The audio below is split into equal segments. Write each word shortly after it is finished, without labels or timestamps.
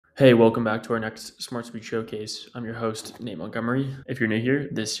Hey, welcome back to our next SmartSuite showcase. I'm your host, Nate Montgomery. If you're new here,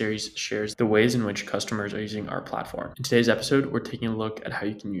 this series shares the ways in which customers are using our platform. In today's episode, we're taking a look at how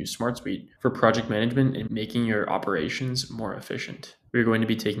you can use SmartSuite for project management and making your operations more efficient. We're going to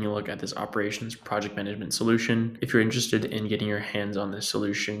be taking a look at this operations project management solution. If you're interested in getting your hands on this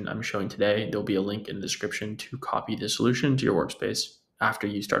solution I'm showing today, there'll be a link in the description to copy the solution to your workspace after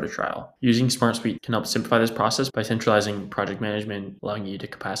you start a trial. Using SmartSuite can help simplify this process by centralizing project management, allowing you to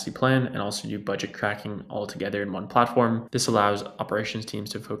capacity plan and also do budget tracking all together in one platform. This allows operations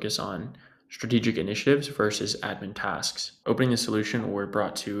teams to focus on strategic initiatives versus admin tasks. Opening the solution, we're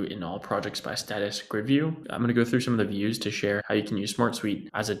brought to in all projects by status grid view. I'm going to go through some of the views to share how you can use SmartSuite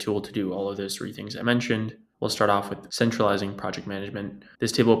as a tool to do all of those three things I mentioned. We'll start off with centralizing project management.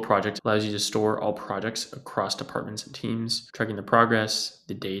 This table of projects allows you to store all projects across departments and teams, tracking the progress,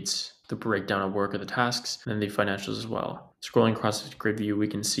 the dates, the breakdown of work of the tasks, and then the financials as well. Scrolling across this grid view, we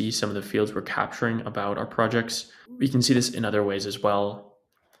can see some of the fields we're capturing about our projects. We can see this in other ways as well.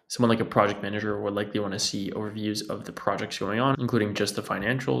 Someone like a project manager would likely want to see overviews of the projects going on, including just the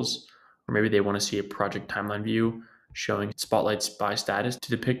financials, or maybe they want to see a project timeline view showing spotlights by status to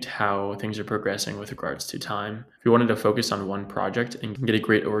depict how things are progressing with regards to time. If we wanted to focus on one project and get a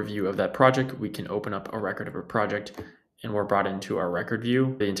great overview of that project, we can open up a record of a project and we're brought into our record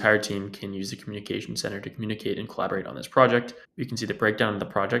view. The entire team can use the communication center to communicate and collaborate on this project. You can see the breakdown of the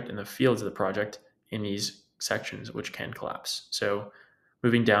project and the fields of the project in these sections, which can collapse. So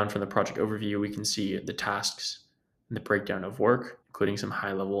moving down from the project overview, we can see the tasks and the breakdown of work, including some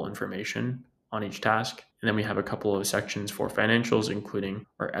high-level information on each task. And then we have a couple of sections for financials, including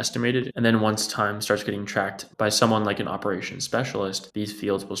our estimated. And then once time starts getting tracked by someone like an operations specialist, these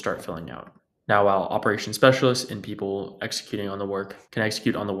fields will start filling out. Now, while operations specialists and people executing on the work can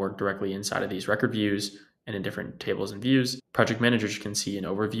execute on the work directly inside of these record views and in different tables and views, project managers can see an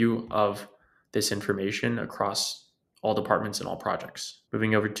overview of this information across all departments and all projects.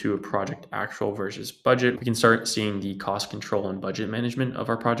 Moving over to a project actual versus budget, we can start seeing the cost control and budget management of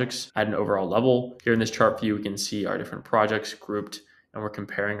our projects at an overall level. Here in this chart view, we can see our different projects grouped, and we're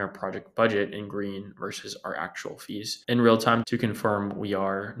comparing our project budget in green versus our actual fees in real time to confirm we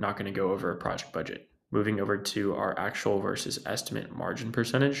are not going to go over a project budget. Moving over to our actual versus estimate margin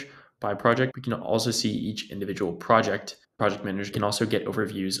percentage by project, we can also see each individual project. Project managers can also get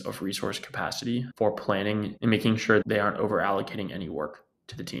overviews of resource capacity for planning and making sure they aren't over allocating any work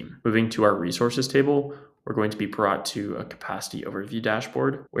to the team. Moving to our resources table, we're going to be brought to a capacity overview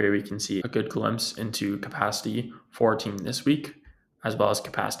dashboard where we can see a good glimpse into capacity for our team this week, as well as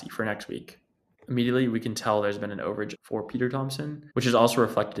capacity for next week. Immediately, we can tell there's been an overage for Peter Thompson, which is also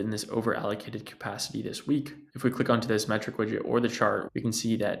reflected in this over allocated capacity this week. If we click onto this metric widget or the chart, we can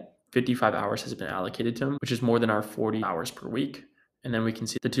see that 55 hours has been allocated to him, which is more than our 40 hours per week. And then we can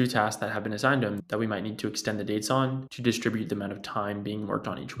see the two tasks that have been assigned to him that we might need to extend the dates on to distribute the amount of time being worked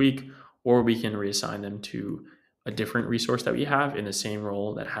on each week, or we can reassign them to a different resource that we have in the same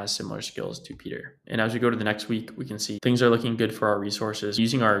role that has similar skills to Peter. And as we go to the next week, we can see things are looking good for our resources.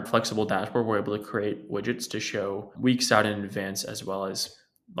 Using our flexible dashboard, we're able to create widgets to show weeks out in advance, as well as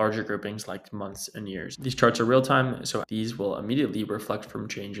larger groupings like months and years. These charts are real time, so these will immediately reflect from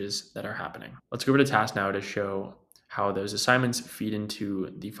changes that are happening. Let's go over to task now to show how those assignments feed into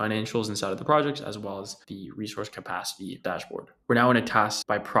the financials inside of the projects, as well as the resource capacity dashboard. We're now in a task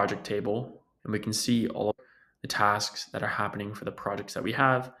by project table, and we can see all of the tasks that are happening for the projects that we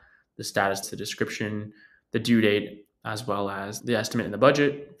have, the status, the description, the due date, as well as the estimate and the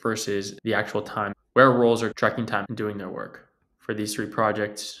budget versus the actual time, where roles are tracking time and doing their work. For these three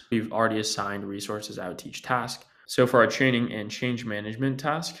projects, we've already assigned resources out to each task. So for our training and change management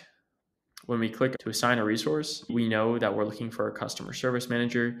task, when we click to assign a resource, we know that we're looking for a customer service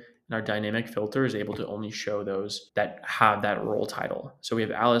manager, and our dynamic filter is able to only show those that have that role title. So we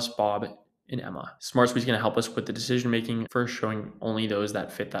have Alice, Bob, and Emma. SmartSuite is going to help us with the decision making, first showing only those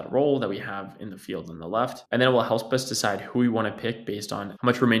that fit that role that we have in the field on the left. And then it will help us decide who we want to pick based on how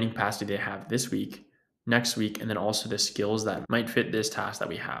much remaining capacity they have this week, next week, and then also the skills that might fit this task that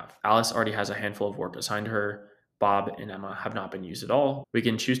we have. Alice already has a handful of work assigned to her. Bob and Emma have not been used at all. We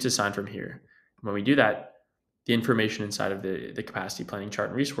can choose to assign from here. When we do that, the information inside of the capacity planning chart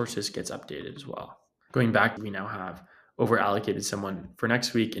and resources gets updated as well. Going back, we now have over allocated someone for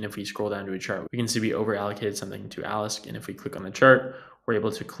next week. And if we scroll down to a chart, we can see we over allocated something to Alice. And if we click on the chart, we're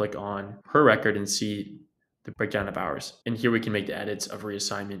able to click on her record and see the breakdown of hours. And here we can make the edits of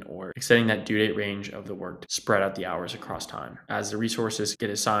reassignment or extending that due date range of the work to spread out the hours across time. As the resources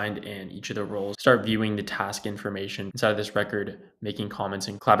get assigned and each of the roles start viewing the task information inside of this record, making comments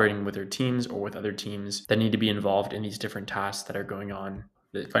and collaborating with their teams or with other teams that need to be involved in these different tasks that are going on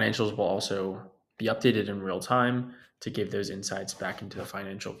The financials will also be updated in real time to give those insights back into the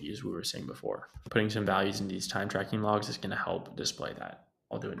financial views we were seeing before. Putting some values in these time tracking logs is going to help display that.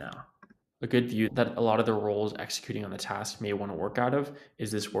 I'll do it now. A good view that a lot of the roles executing on the task may want to work out of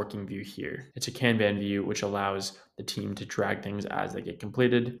is this working view here. It's a Kanban view, which allows the team to drag things as they get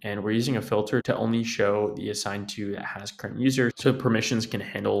completed. And we're using a filter to only show the assigned to that has current user. So permissions can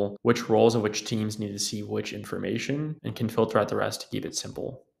handle which roles and which teams need to see which information and can filter out the rest to keep it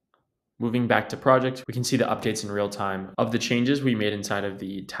simple. Moving back to projects, we can see the updates in real time of the changes we made inside of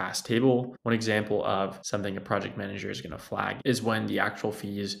the task table. One example of something a project manager is going to flag is when the actual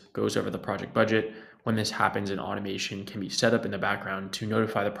fees goes over the project budget. When this happens, an automation can be set up in the background to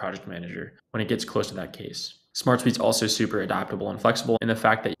notify the project manager when it gets close to that case. SmartSuite's also super adaptable and flexible in the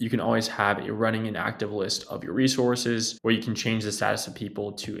fact that you can always have a running and active list of your resources where you can change the status of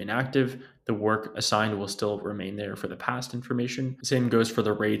people to inactive. The work assigned will still remain there for the past information. The same goes for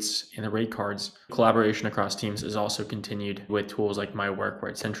the rates and the rate cards. Collaboration across teams is also continued with tools like My Work, where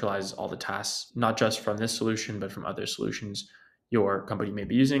it centralizes all the tasks, not just from this solution, but from other solutions your company may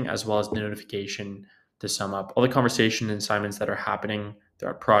be using, as well as the notification to sum up all the conversation and assignments that are happening. There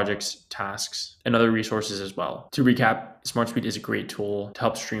are projects, tasks, and other resources as well. To recap, SmartSuite is a great tool to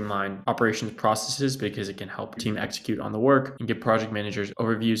help streamline operations processes because it can help team execute on the work and give project managers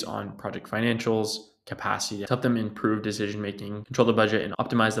overviews on project financials, capacity to help them improve decision making, control the budget, and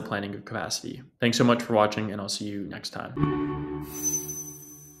optimize the planning of capacity. Thanks so much for watching, and I'll see you next time.